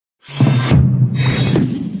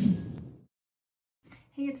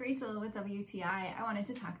Hey, it's Rachel with WTI. I wanted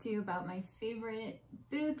to talk to you about my favorite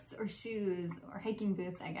boots or shoes, or hiking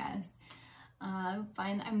boots, I guess. I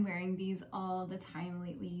find I'm wearing these all the time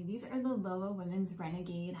lately. These are the Lowa Women's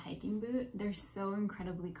Renegade hiking boot. They're so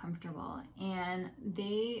incredibly comfortable and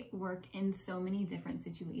they work in so many different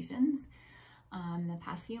situations. The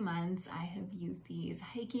past few months, I have used these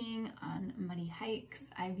hiking on muddy hikes.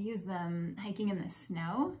 I've used them hiking in the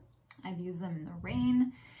snow. I've used them in the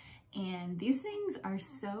rain. And these things are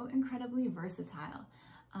so incredibly versatile.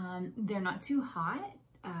 They're not too hot,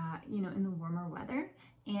 in the warmer weather.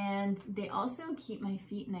 And they also keep my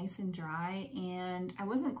feet nice and dry. And I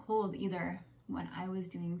wasn't cold either when I was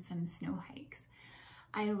doing some snow hikes.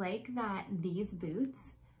 I like that these boots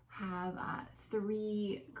have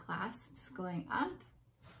 3 clasps going up.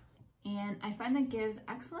 And I find that gives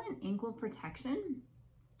excellent ankle protection,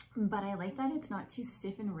 but I like that it's not too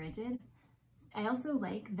stiff and rigid. I also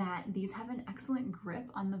like that these have an excellent grip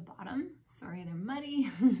on the bottom. Sorry, they're muddy.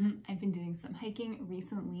 I've been doing some hiking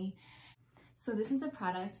recently. So this is a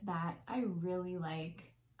product that I really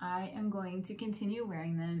like. I am going to continue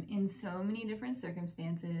wearing them in so many different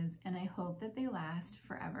circumstances, and I hope that they last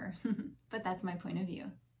forever. But that's my point of view.